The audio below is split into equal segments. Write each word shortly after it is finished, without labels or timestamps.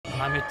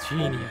I'm a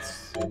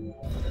genius.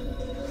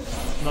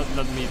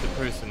 Not me, the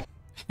person.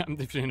 I'm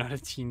definitely not a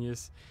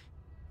genius.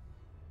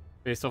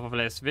 Based off of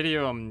last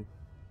video, I'm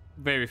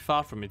very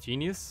far from a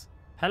genius.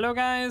 Hello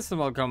guys,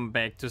 and welcome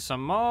back to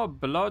some more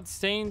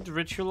Bloodstained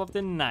Ritual of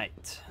the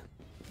Night.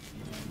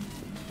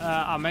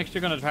 I'm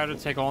actually gonna try to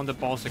take on the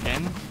boss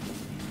again.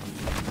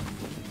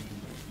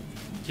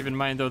 Keep in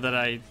mind though that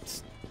I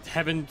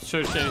haven't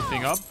searched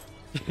anything up.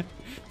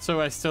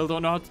 So I still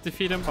don't know how to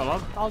defeat him,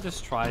 but I'll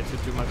just try to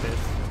do my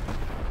best.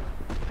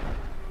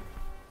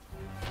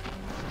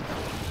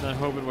 I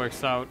hope it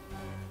works out.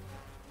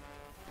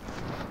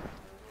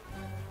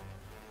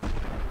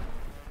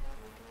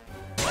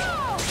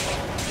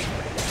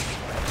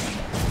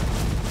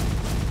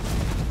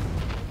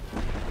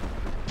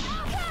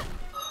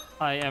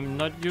 I am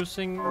not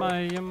using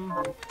my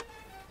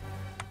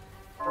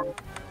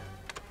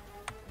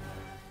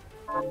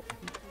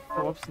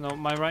whoops, no,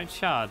 my right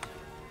shard.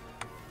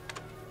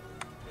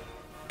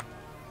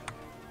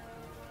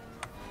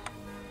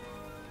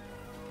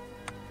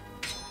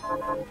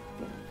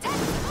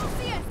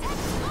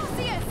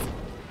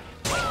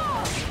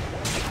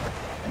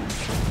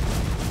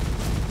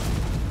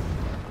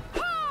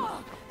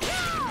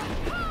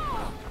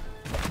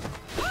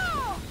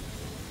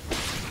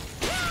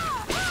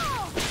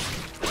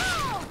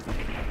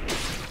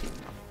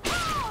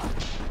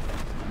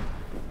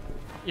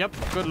 Yep,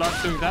 good luck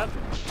doing that.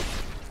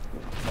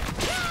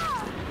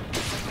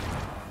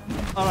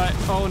 Alright,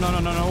 oh no.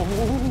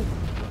 Ooh.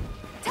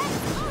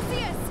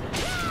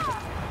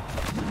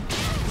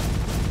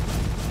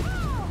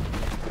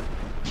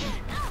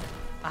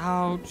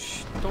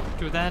 Ouch, don't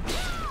do that.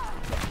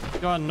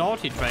 You're a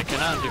naughty dragon,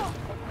 aren't you?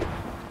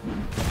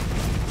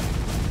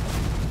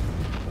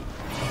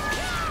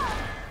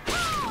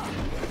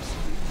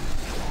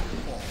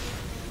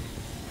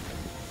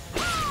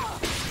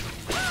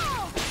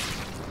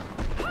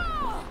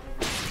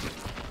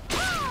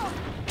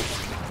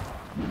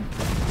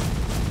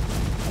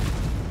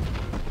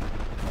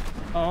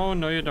 Oh,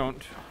 no you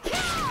don't.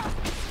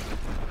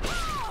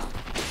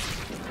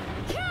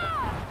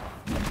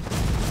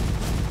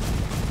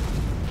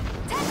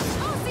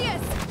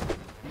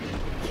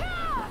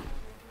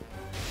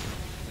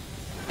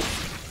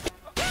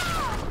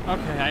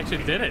 Okay, I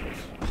actually did it.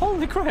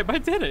 Holy crap, I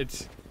did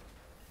it.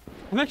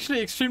 I'm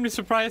actually extremely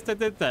surprised I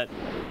did that.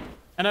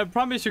 And I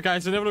promise you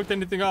guys, I never looked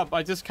anything up.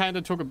 I just kind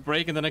of took a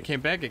break and then I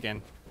came back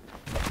again.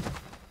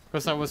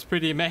 Because I was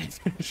pretty mad.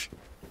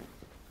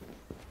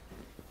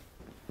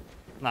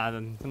 Nah,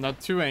 I'm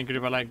not too angry,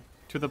 but like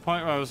to the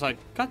point where I was like,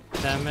 God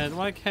damn it,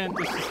 why can't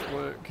this just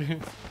work?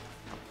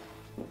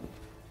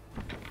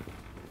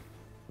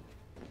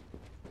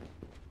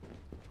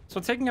 So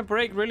taking a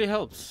break really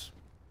helps.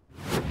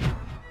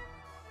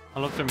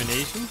 I love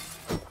termination.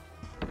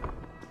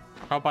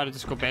 How about I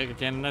just go back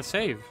again and I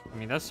save? I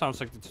mean, that sounds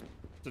like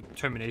the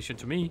termination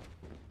to me.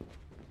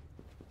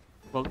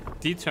 Well,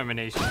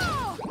 determination.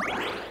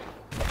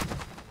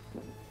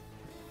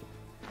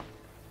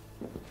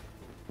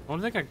 I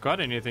don't think I got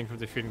anything from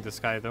defeating this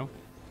guy, though.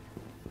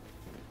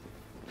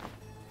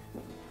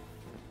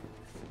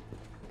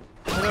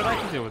 But I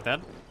can deal with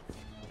that.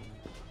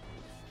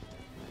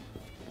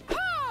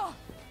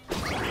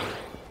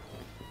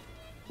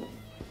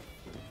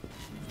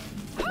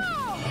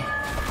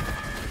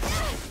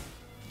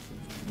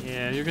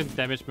 Yeah, you can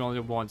damage me all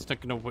you want. It's not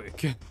gonna work.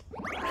 Just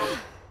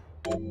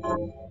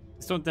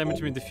don't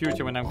damage me in the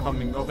future when I'm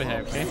coming over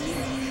here, okay?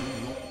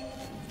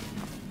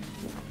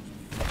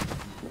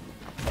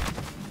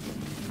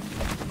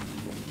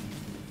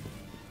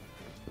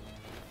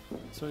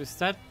 So is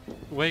that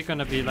way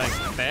gonna be like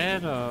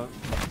bad or?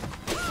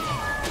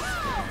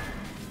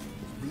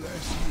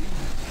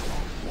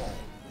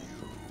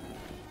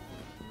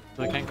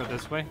 So I can't go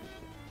this way?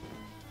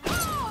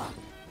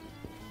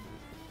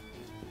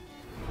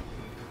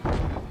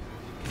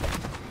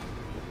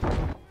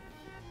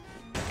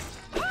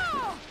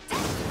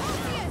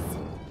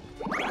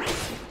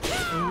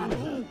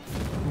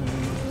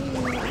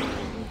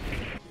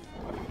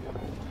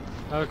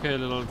 Okay,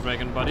 little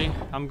dragon buddy.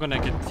 I'm gonna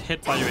get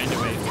hit by you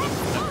anyway, so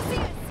I'm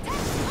gonna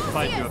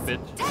fight you a bit.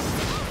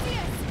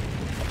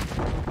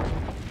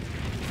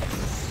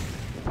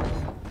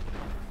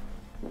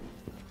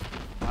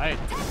 Right.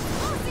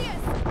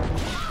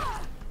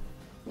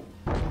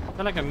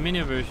 They're like a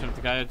mini version of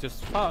the guy I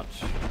just fought.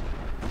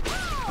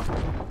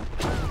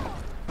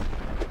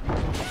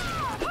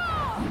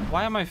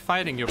 Why am I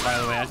fighting you, by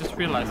the way? I just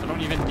realized I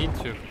don't even need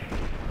to.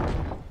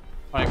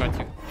 Oh, I got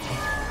you.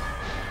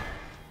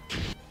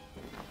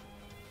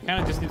 I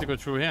kinda just need to go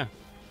through here.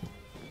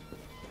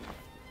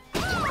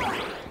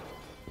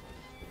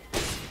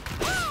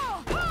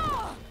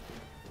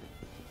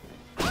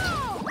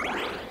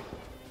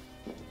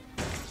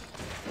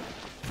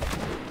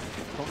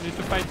 Don't need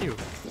to fight you.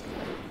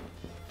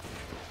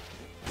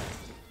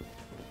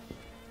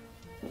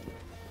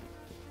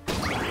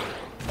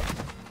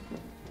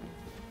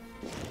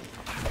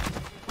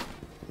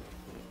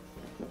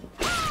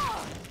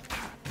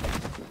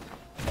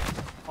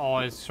 Oh,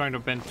 it's trying to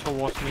bend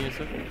towards me, is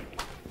it?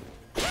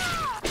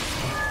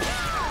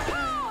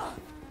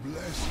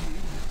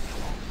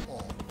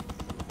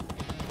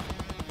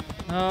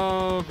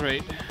 Oh,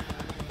 great.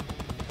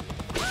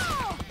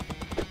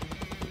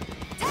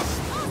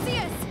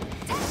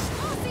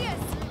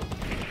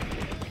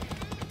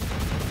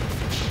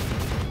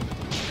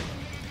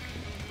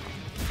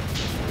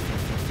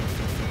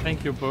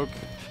 Thank you, book.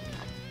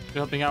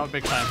 You're helping out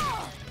big time.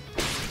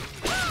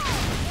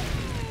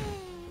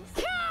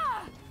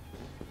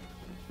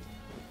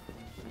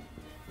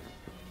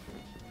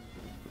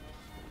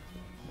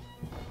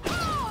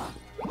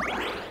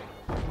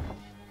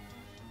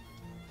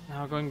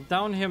 Now going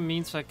down here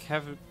means I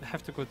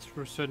have to go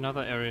through certain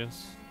other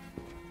areas.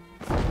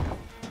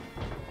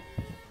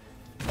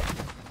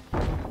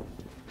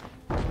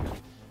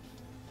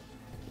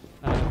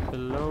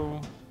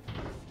 Below.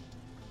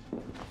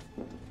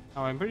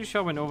 Oh, I'm pretty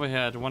sure I went over here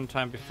at one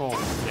time before.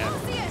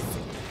 Yeah.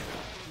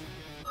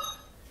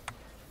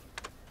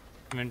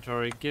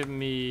 Inventory, give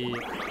me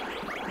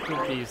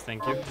these,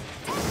 thank you.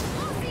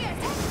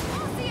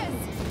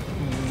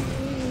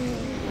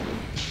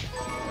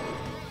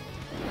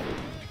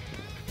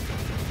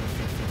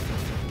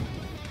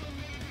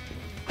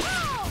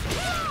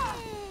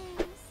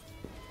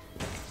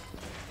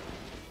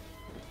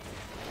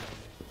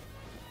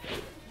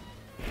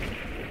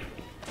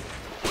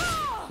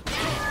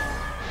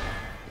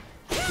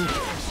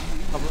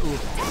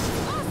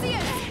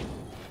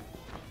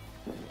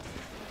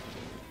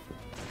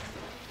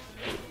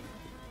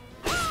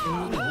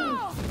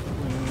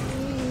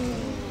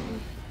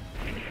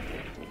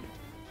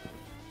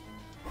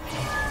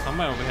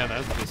 Somewhere over here there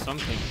has to be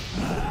something.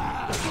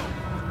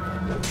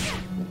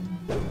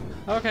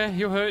 Okay,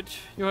 you hurt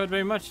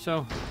very much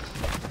so.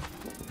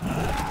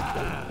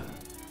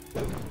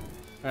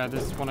 Yeah,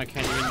 this one I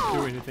can't even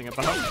do anything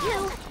about.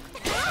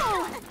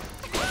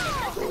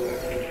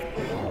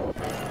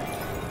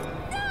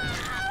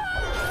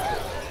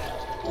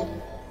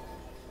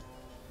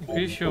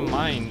 Increase your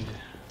mind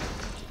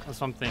or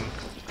something.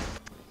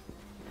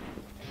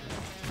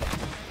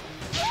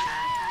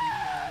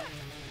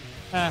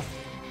 Ah.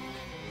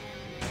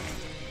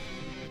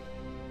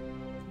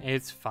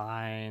 It's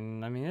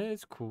fine. I mean,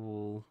 it's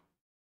cool.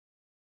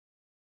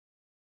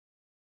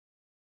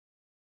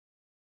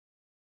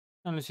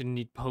 Unless you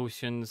need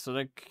potions. So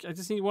like, I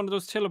just need one of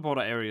those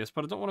teleporter areas,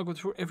 but I don't want to go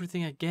through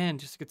everything again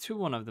just to get to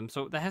one of them.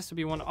 So there has to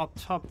be one up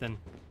top then.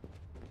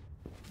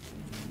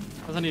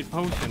 Because I need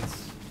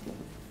potions.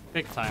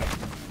 Big time.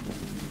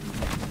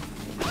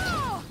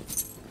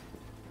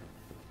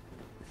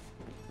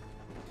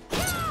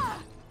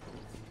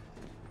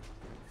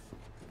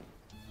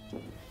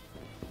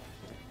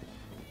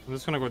 I'm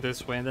just gonna go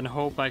this way and then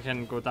hope I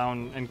can go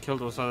down and kill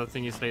those other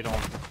thingies later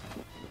on.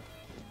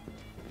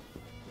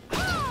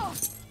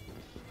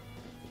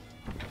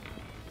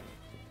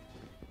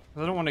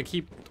 I don't want to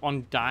keep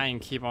on dying,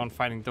 keep on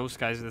fighting those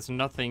guys. There's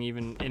nothing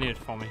even in it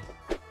for me.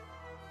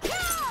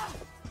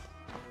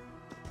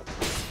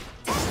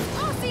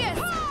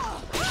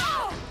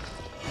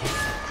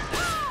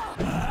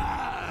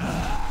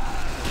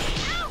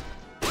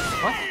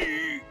 What?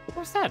 What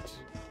was that?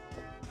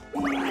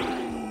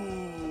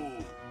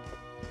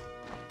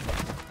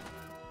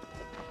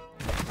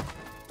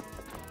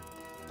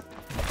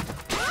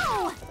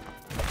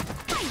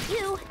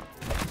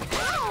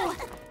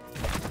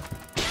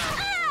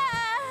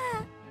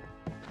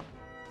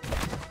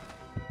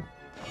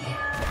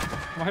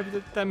 Why did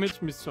it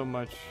damage me so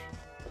much?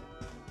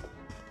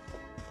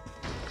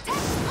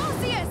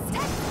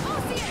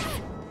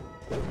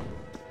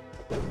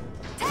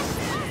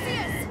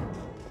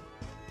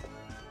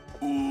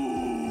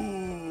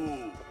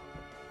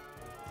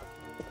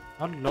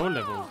 Not low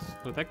levels,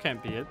 so that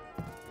can't be it.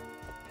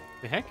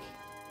 The heck?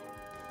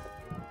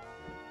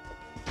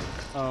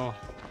 Oh.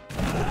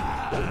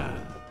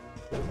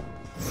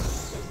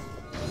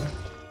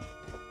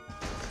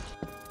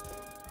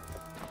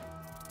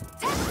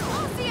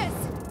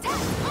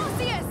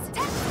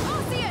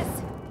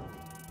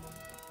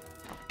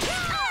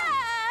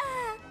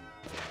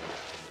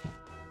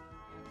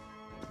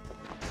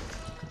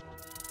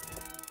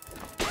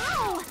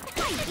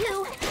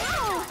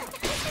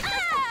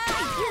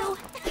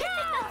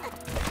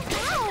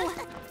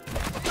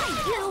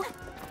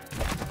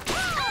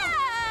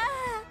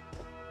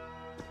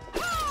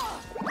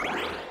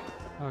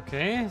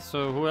 Okay,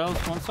 so who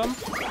else wants some?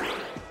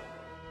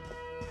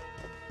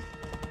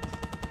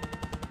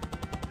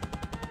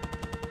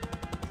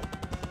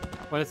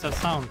 What is that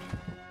sound?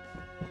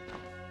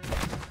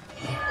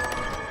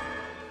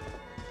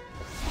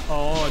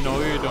 Oh, no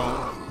you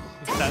don't.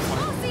 It's that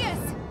one.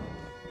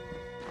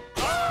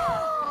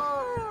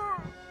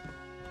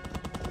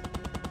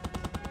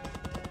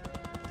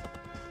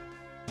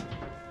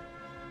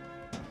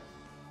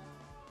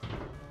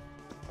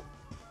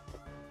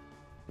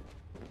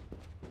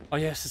 Oh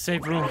yes, the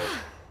safe room.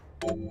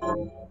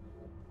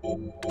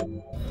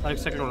 Not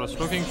exactly what I was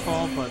looking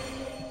for, but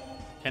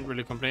can't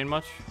really complain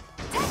much.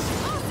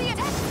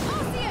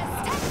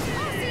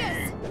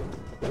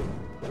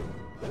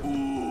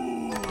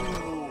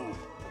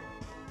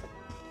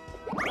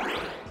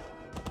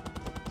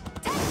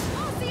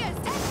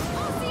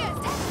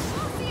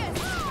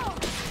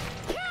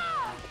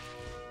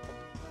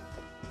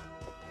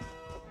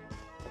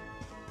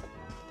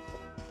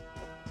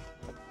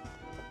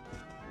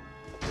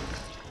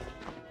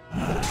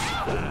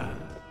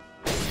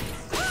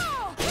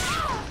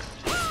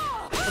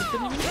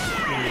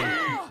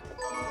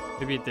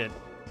 Maybe it did.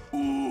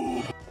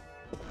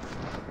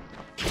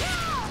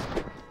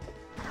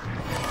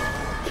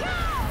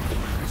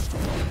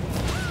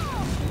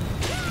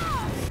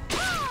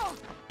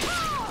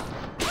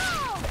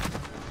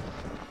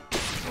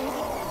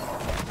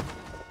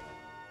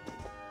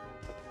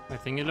 I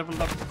think he leveled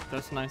up.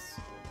 That's nice.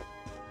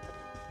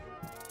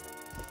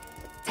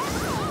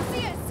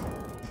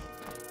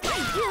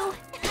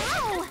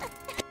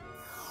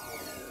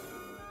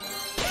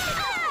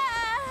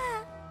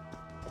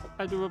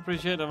 I do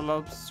appreciate level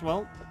ups as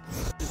well.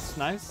 It's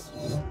nice.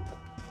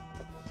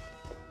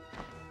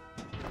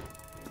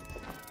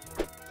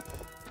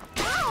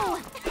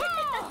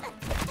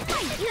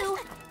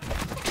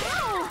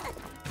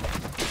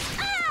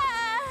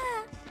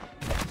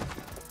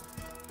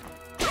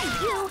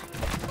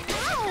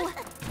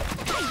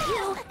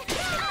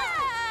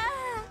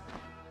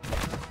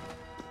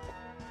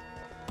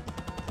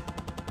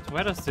 So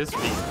where does this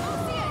lead?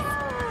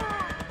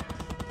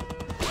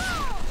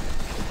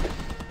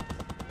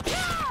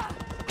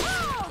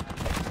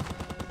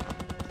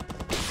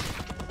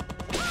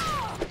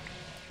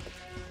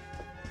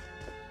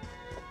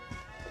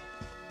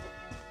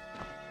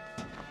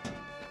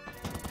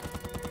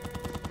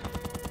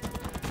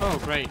 Oh,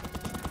 great.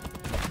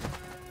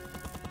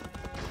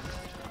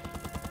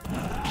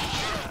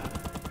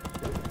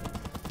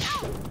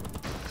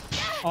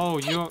 Oh,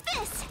 you're...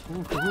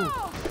 Ooh, ooh.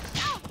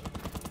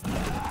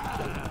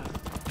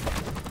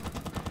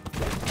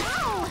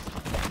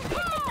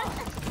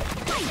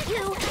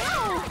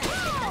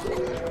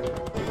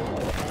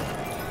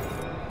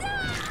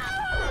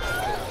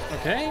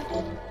 Okay.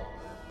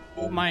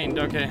 Mind,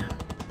 okay.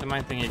 The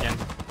mind thing again.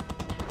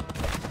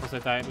 Because I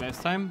died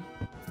last time.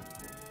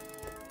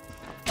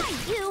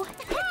 You.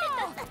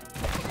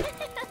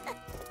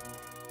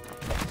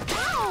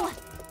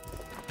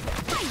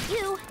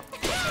 You.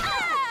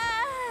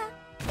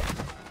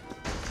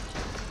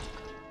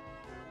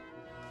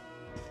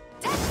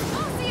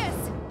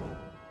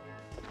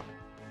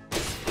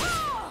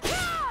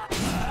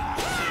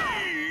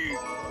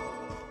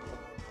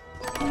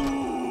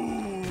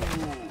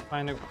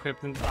 Find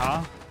equipment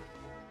R.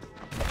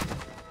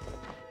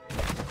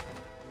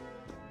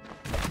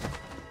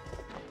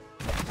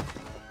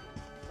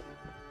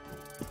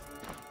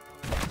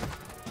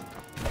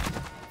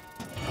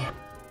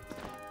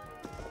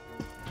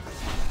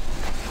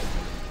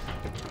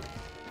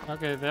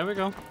 Okay, there we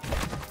go.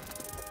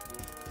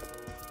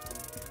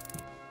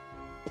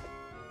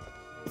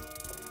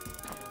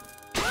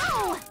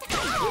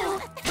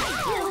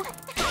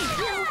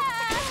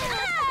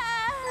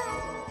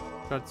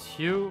 Got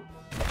you.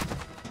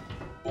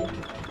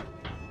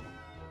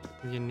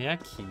 Millionaire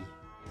key.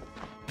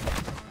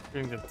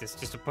 Feeling that there's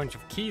just a bunch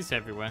of keys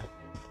everywhere.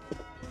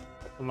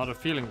 Well, not a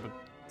feeling, but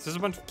there's just a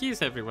bunch of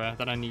keys everywhere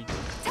that I need.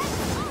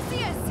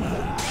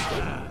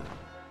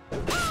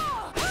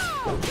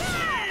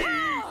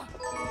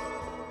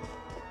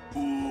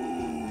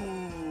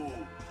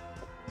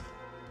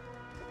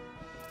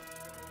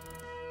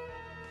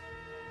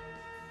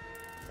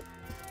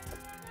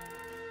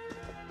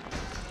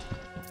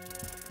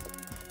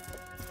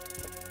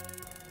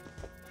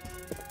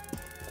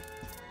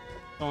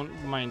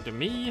 Don't mind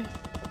me.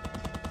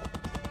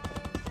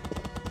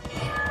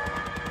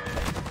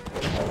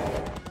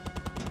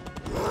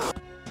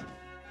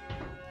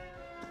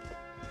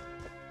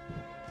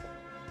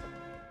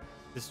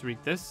 Just read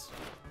this.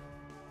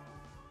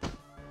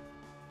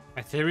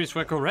 My theories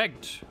were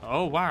correct.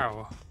 Oh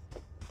wow.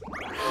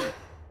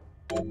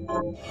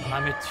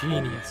 I'm a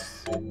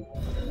genius.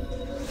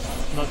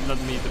 Not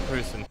me, the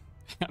person.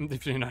 I'm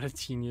definitely not a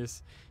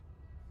genius.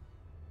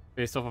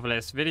 Based off of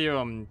last video,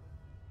 I'm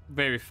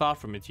very far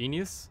from a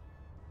genius.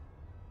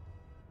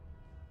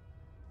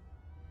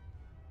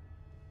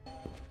 I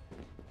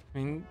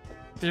mean,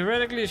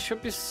 theoretically it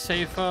should be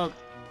safer.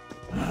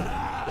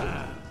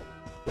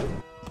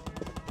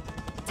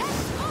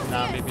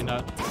 Nah, maybe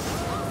not.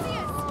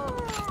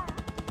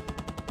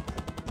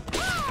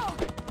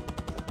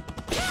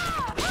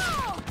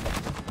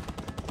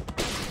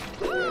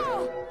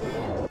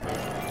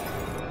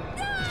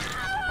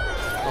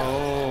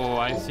 Oh,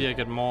 I see, I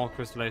get more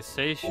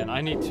crystallization.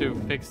 I need to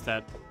fix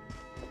that.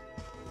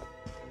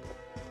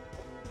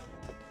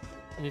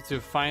 I need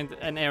to find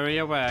an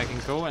area where I can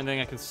go and then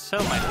I can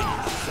sell my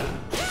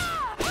things.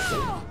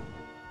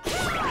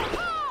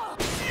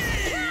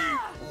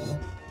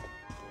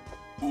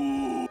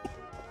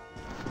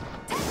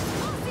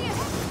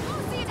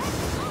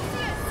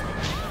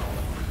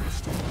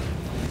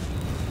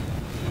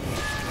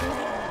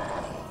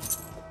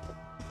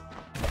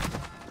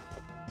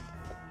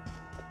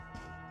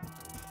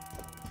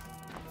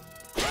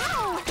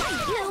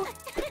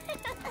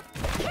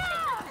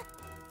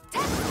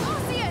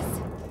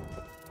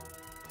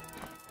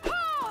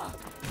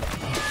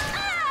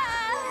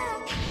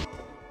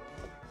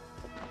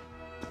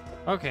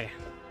 Okay.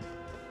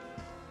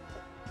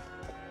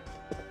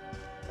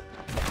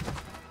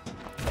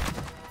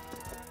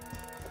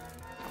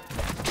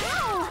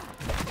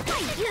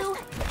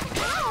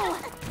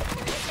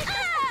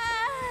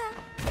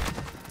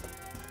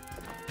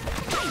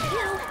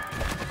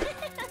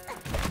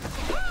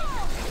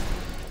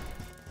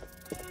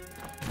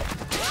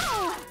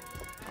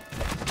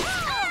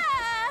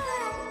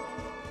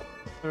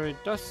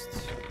 dust.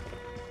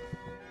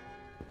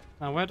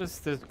 Now where does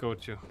this go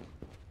to?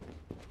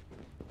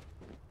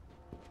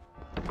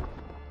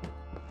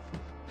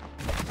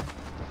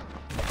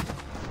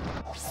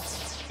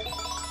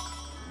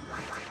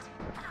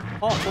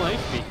 Oh, full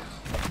HP.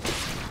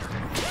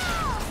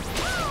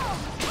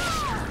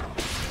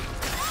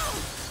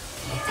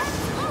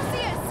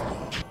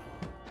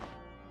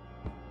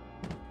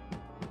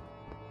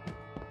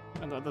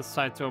 And the other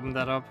side to open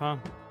that up, huh?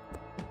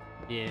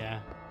 Yeah.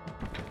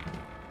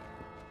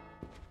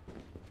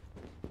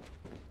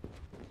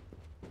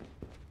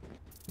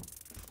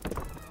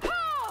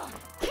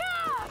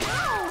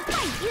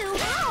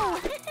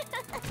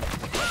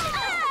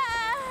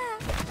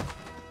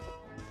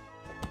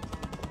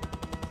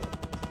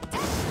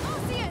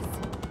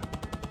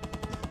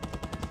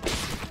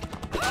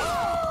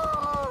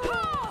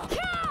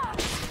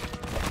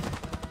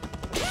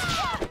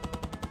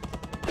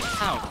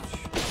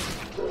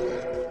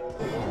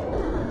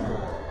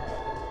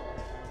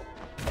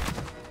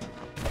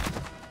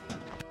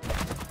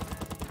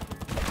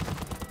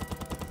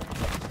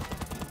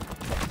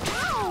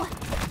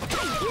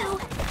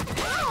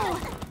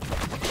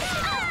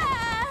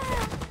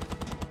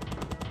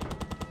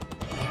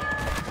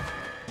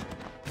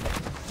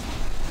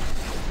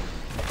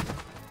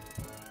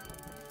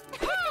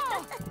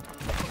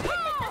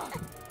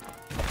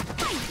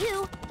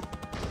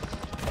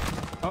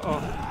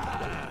 Uh-oh.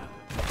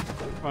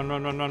 Run,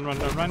 run, run, run, run,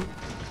 run, run.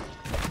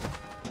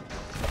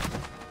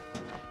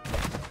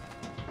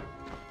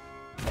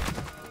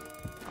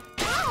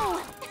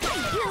 Oh,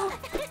 thank you.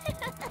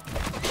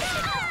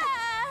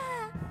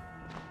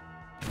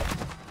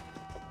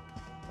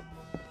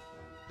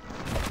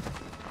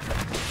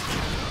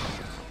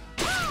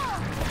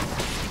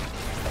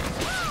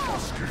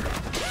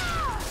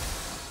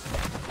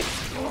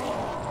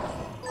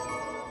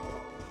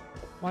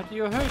 Why do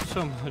you hurt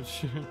so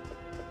much?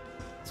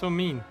 So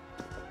mean.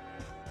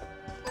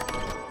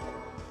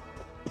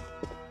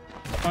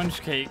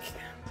 Sponge cake.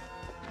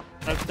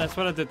 That's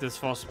what I did this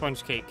for,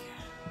 sponge cake.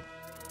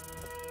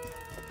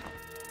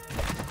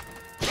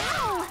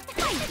 Oh,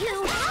 thank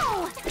you.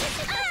 Oh.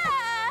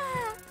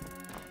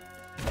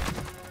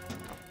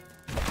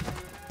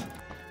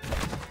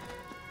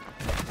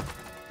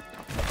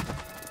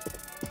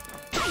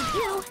 Thank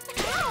you.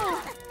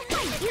 Oh,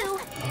 thank you.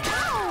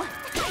 Oh,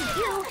 thank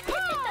you.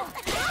 Oh,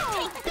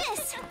 take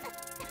this.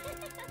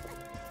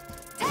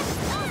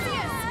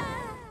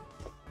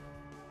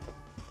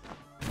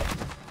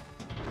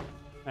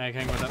 I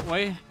can't go that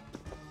way.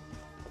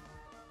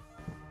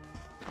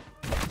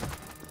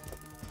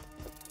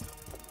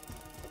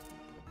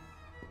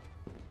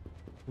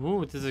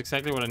 Ooh, this is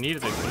exactly what I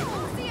needed actually.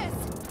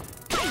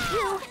 Thank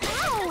you.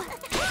 Oh.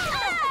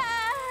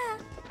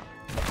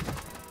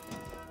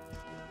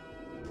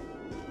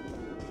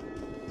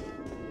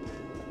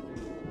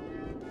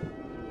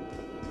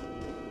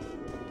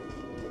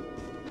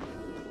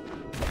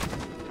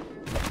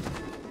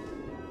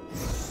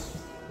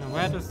 Now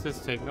where does this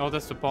take me? Oh,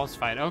 that's the boss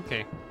fight.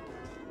 Okay.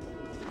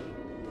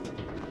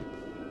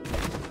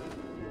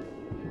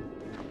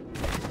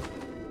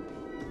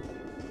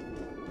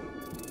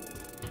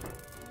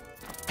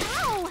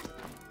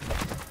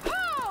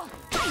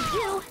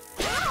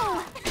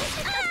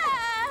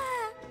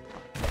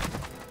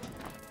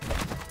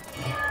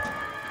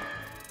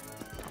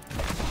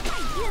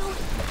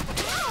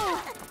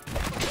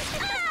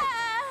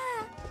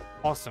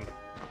 Awesome.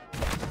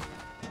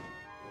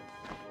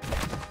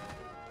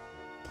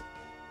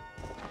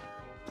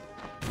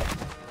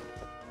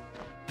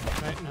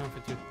 Right now, if I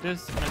do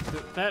this and I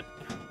do that,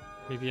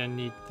 maybe I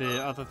need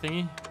the other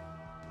thingy.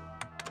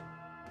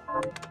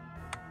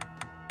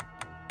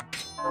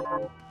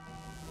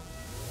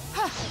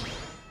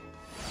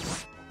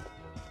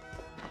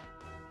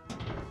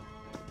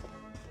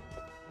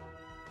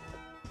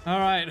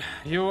 Alright,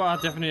 you are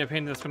definitely a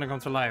pain that's gonna come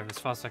to life as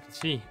far as I can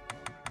see.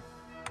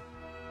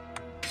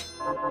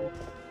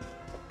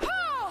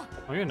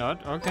 Oh, you're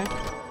not? Okay.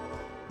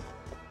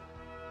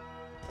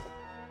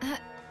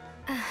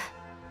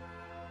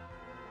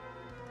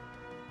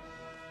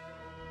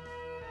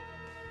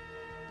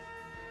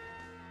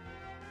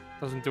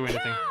 Doesn't do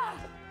anything.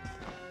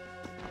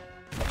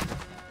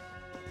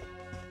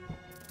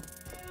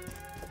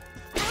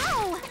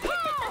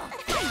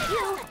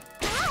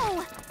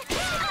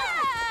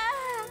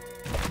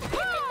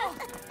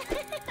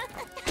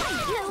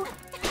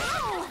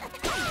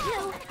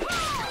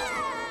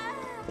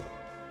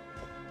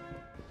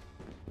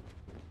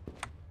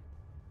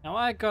 Now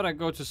I gotta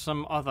go to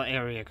some other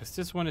area, because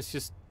this one is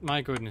just,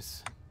 my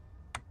goodness.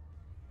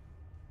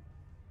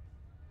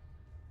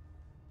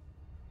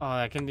 Oh,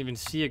 I can't even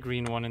see a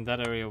green one in that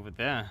area over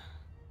there.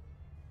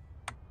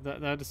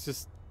 That is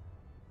just,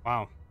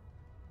 wow.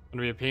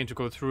 Gonna be a pain to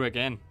go through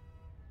again.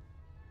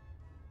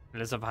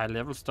 Less of high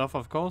level stuff,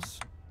 of course.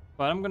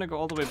 But I'm gonna go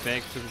all the way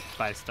back to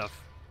buy stuff.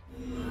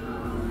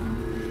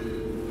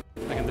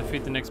 I can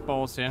defeat the next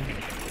boss here.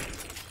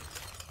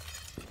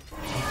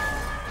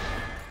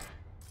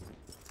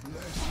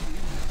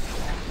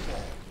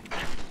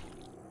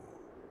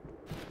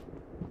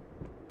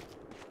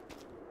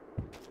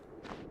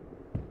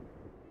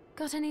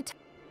 Got any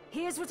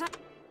Here's what I...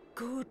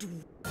 Good.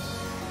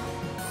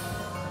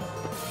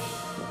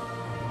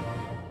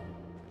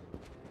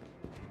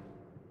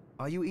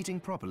 Are you eating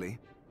properly?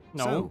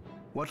 No. So,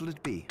 what'll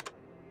it be?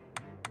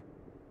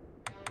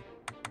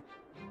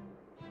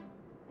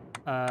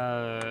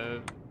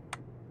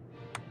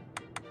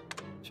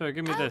 Sure,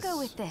 give me this. I'll go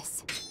with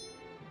this.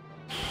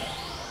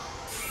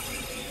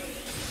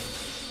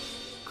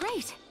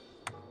 Great.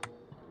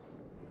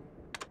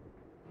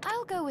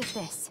 I'll go with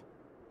this.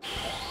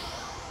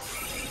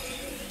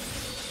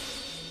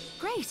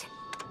 Great.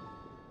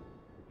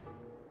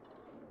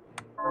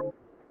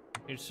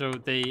 So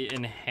they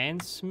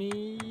enhance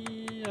me?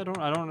 I don't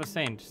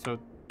understand. So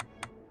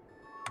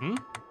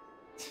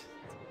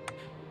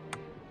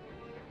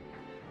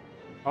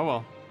Oh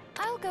well.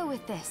 I'll go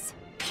with this.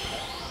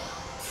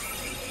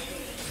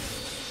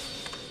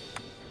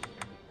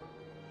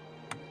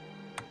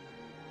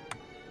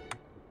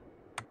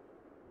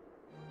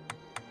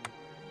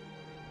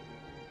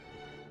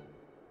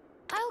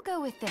 I'll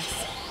go with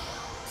this.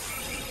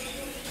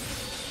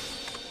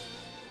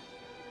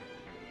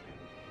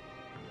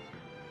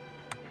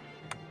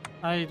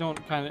 I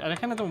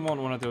kind of don't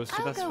want one of those, so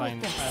I'll that's go with fine.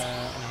 this.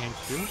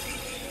 Enhance you.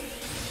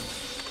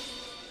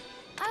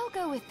 I'll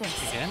go with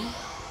this. Again.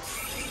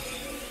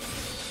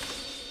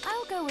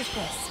 I'll go with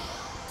this.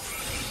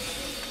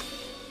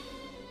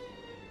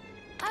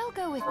 I'll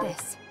go with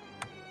this.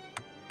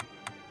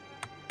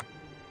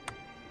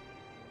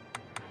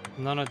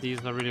 None of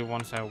these are really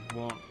ones I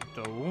want,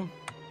 though.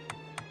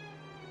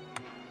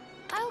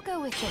 I'll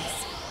go with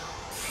this.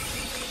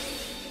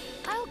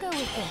 I'll go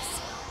with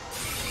this.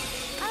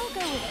 I'll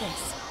go with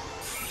this.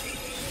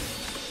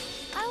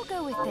 I'll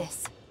go with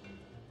this.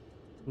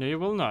 No, you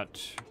will not.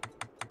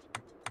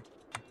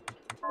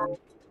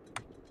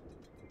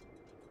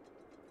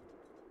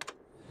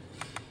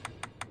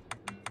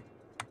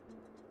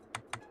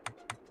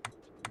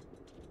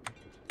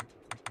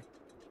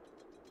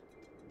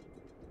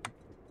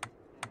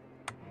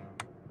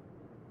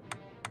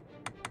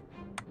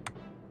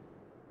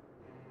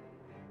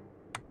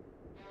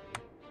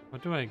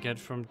 What do I get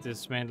from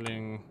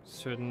dismantling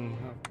certain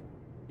of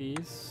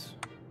these?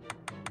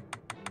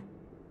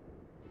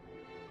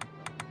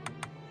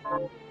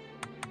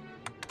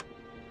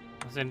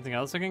 Is there anything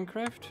else I can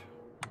craft?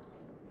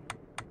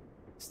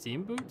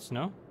 Steam boots?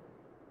 No?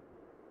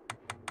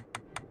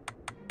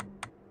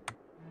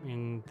 I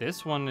mean,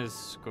 this one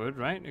is good,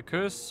 right? A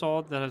cursed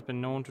sword that has been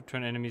known to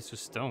turn enemies to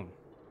stone.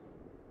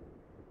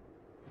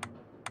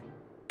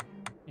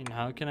 And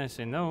how can I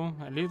say no?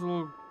 A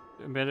little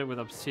embedded with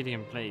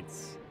obsidian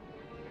plates.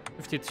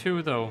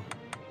 52 though.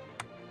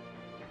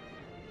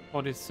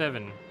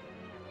 47.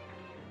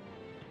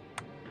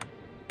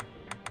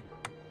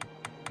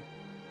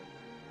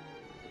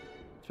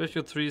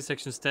 Special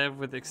 3-section stab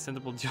with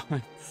extendable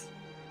joints.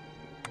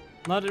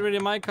 Not really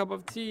my cup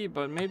of tea,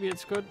 but maybe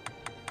it's good.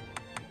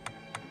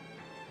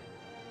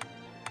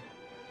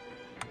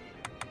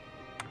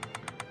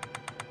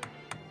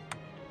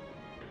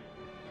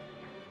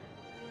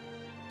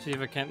 See if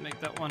I can't make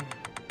that one.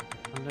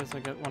 Unless I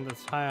get one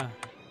that's higher.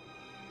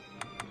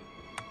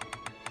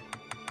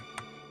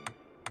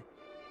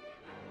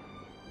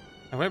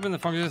 A weapon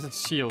that functions as a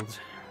shield.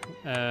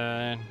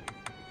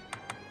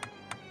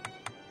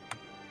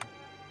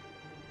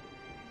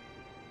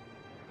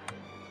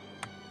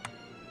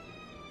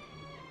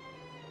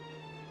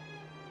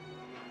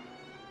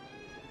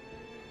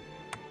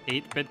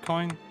 8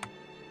 Bitcoin.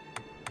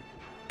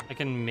 I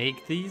can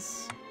make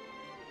these.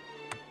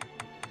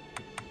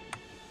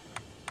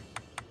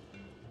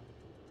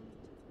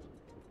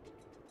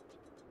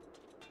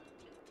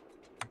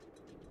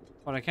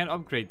 But I can't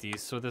upgrade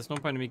these, so there's no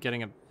point in me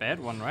getting a bad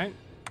one, right?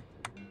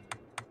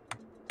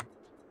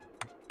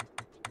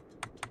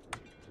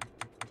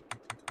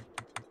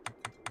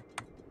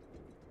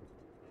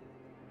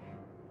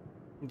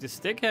 The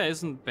stick here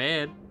isn't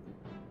bad,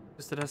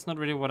 just that that's not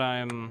really what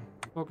I'm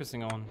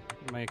focusing on.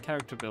 My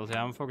character build here,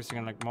 I'm focusing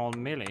on like more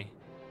melee.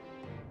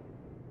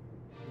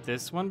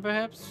 This one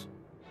perhaps?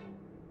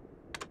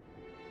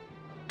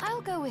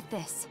 I'll go with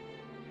this.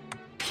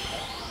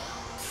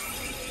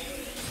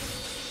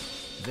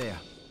 There,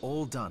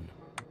 all done.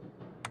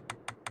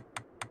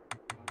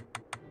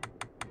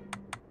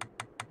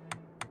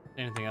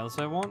 Anything else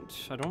I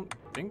want? I don't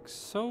think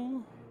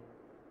so.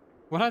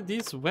 What are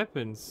these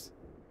weapons?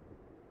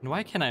 And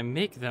why can I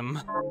make them?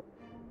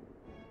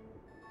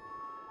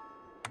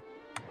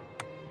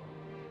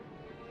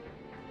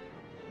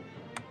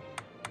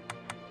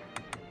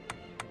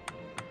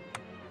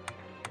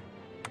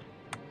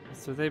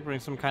 So they bring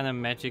some kind of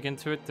magic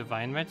into it,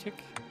 divine magic?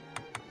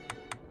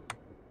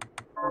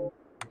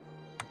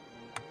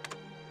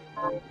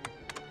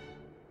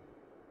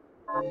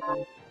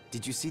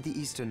 Did you see the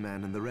Eastern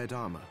man in the red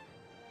armor?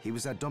 He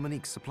was at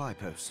Dominique's supply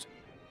post.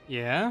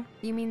 Yeah?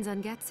 You mean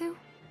Zangetsu?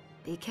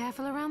 Be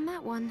careful around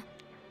that one.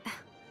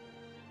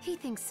 He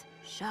thinks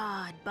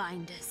shard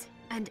binders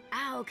and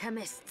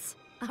alchemists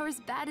are as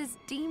bad as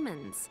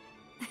demons.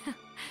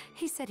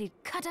 He said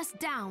he'd cut us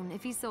down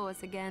if he saw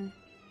us again.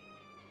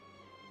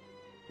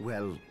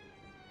 Well,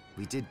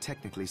 We did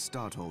technically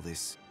start all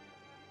this.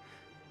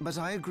 But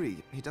I agree,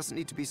 he doesn't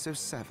need to be so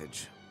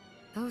savage.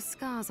 Those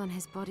scars on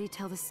his body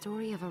tell the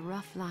story of a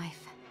rough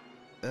life.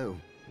 Oh,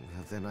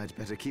 well then I'd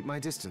better keep my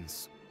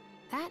distance.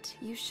 That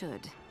you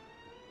should.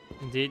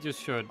 Indeed, you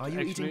should. Are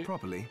you eating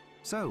properly?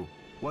 So,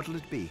 what'll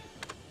it be?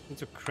 Need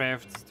to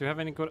craft. Do you have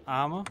any good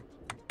armor?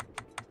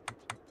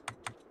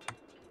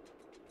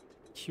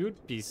 Cute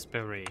beast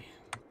berry.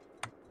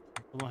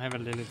 I don't have a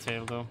lily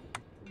tail though.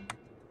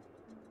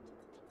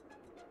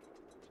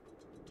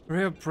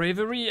 Rare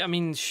bravery? I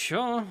mean,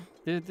 sure.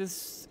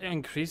 This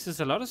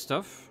increases a lot of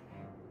stuff.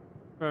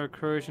 Rare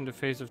courage in the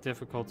face of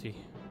difficulty.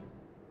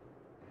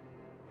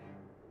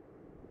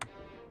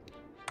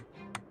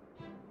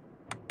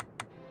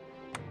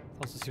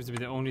 Also seems to be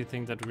the only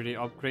thing that really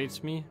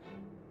upgrades me.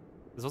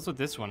 There's also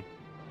this one.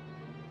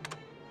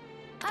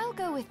 I'll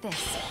go with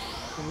this.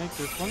 We'll make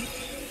this one.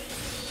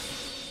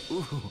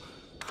 Ooh,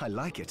 I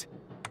like it.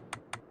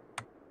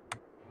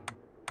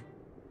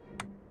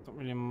 Don't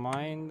really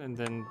mind. And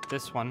then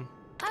this one.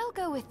 I'll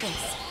go with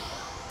this.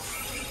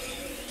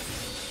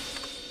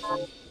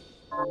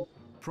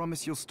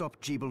 Promise you'll stop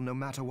Jeeble no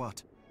matter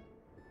what.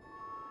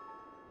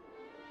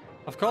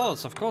 Of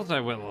course I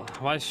will.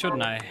 Why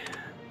shouldn't I?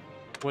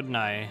 Wouldn't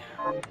I?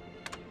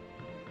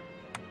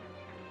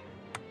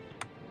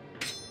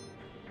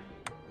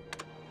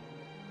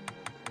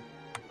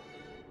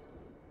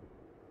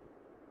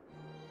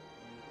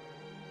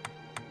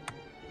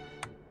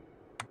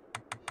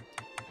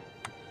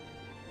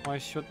 Why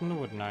shouldn't,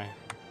 wouldn't I?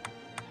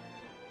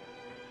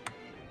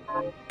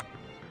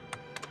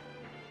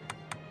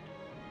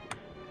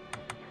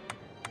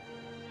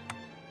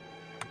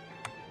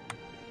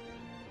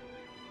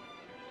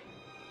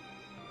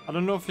 I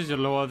don't know if we should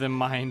lower the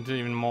mind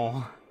even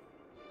more.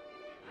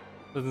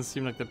 Doesn't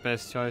seem like the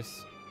best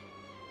choice.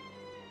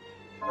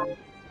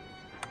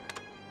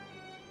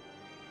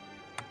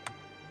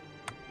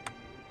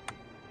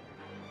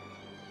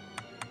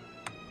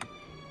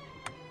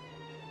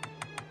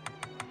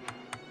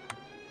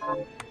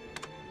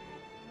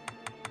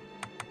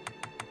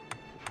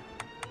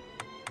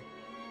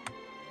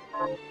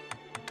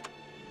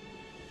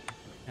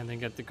 And then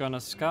get the gunner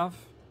scarf.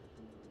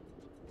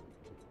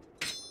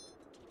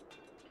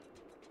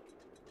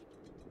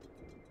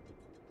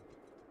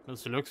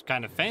 This looks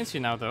kind of fancy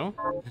now, though.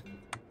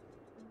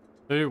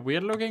 Very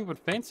weird looking, but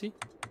fancy.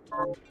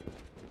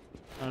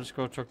 I'll just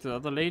go talk to the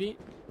other lady.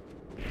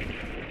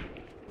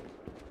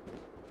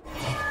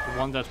 The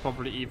one that's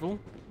probably evil.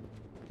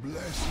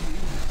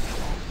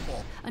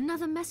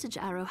 Another message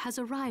arrow has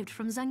arrived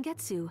from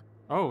Zangetsu.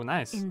 Oh,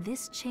 nice. In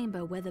this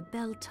chamber where the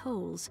bell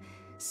tolls,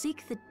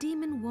 seek the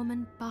demon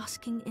woman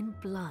basking in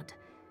blood.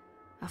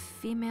 A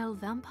female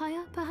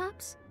vampire,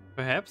 perhaps?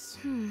 Perhaps.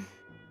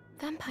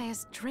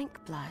 Vampires drink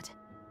blood.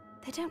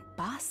 They don't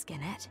bask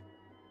in it.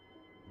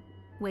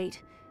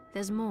 Wait,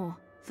 there's more.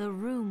 The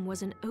room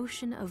was an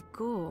ocean of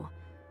gore.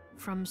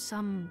 From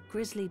some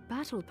grisly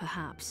battle,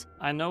 perhaps.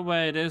 I know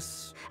where it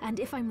is. And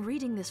if I'm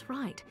reading this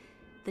right,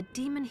 the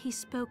demon he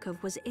spoke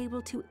of was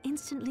able to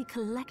instantly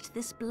collect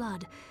this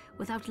blood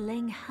without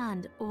laying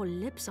hand or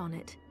lips on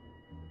it.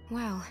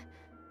 Well,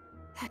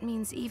 that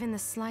means even the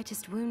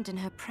slightest wound in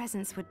her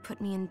presence would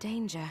put me in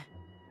danger.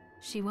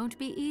 She won't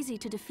be easy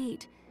to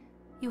defeat.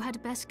 You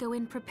had best go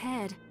in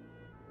prepared.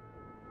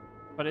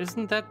 But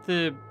isn't that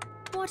the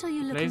What are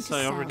you looking place to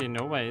I sell? already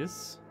know where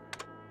is?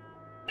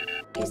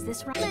 Is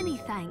this right? Many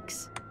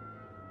thanks.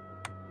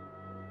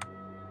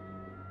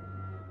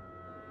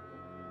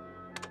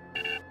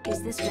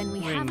 Is this when we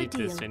We have don't a need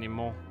deal? this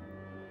anymore.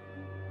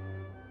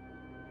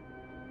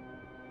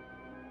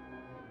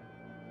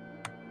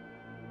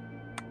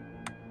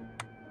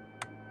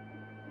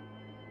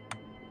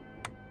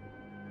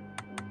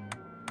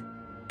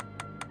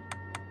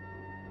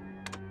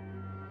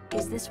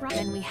 Is this right?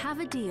 Then we have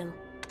a deal.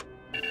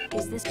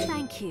 Is this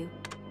thank you?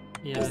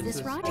 Yeah, Is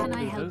this right? Can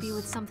I help you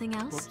with this. something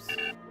else? Whoops.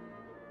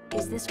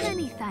 Is this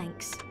many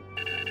thanks?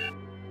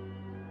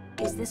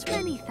 Is this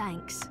many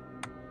thanks?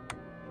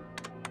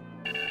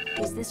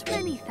 Is this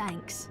many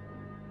thanks?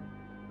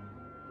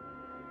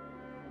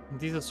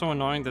 These are so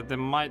annoying that they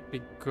might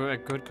be a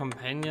good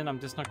companion. I'm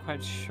just not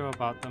quite sure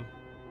about them.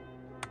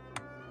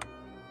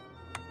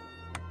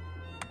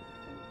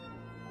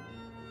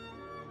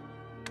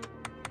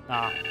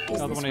 Ah, the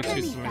other one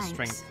increases my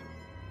strength.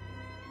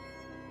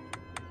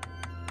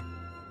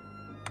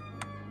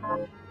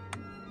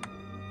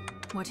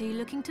 What are you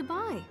looking to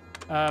buy?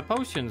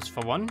 Potions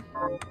for one.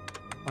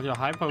 All your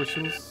high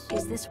potions.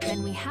 Is this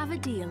when we have a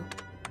deal?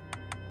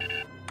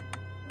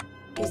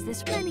 Is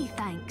this many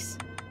thanks?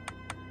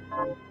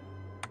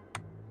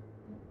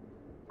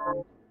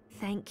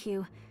 Thank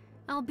you.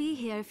 I'll be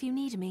here if you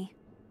need me.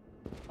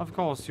 Of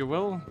course you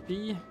will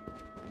be.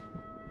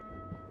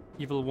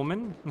 Evil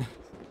woman.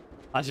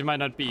 Ah, she might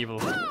not be evil.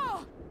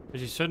 But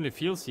she certainly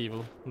feels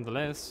evil,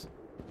 nonetheless.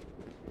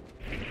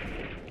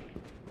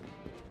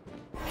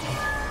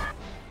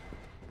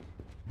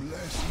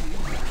 Blessing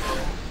upon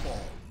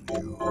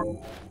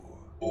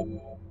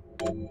you.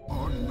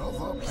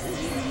 Another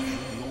page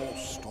in your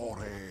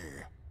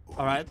story.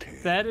 Alright,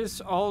 that is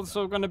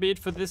also gonna be it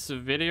for this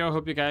video.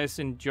 Hope you guys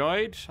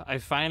enjoyed. I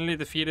finally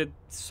defeated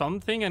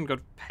something and got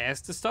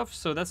past the stuff,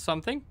 so that's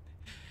something.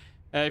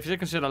 If you did,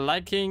 consider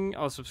liking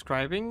or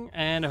subscribing,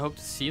 and I hope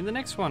to see you in the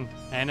next one.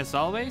 And as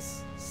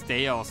always,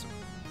 stay awesome.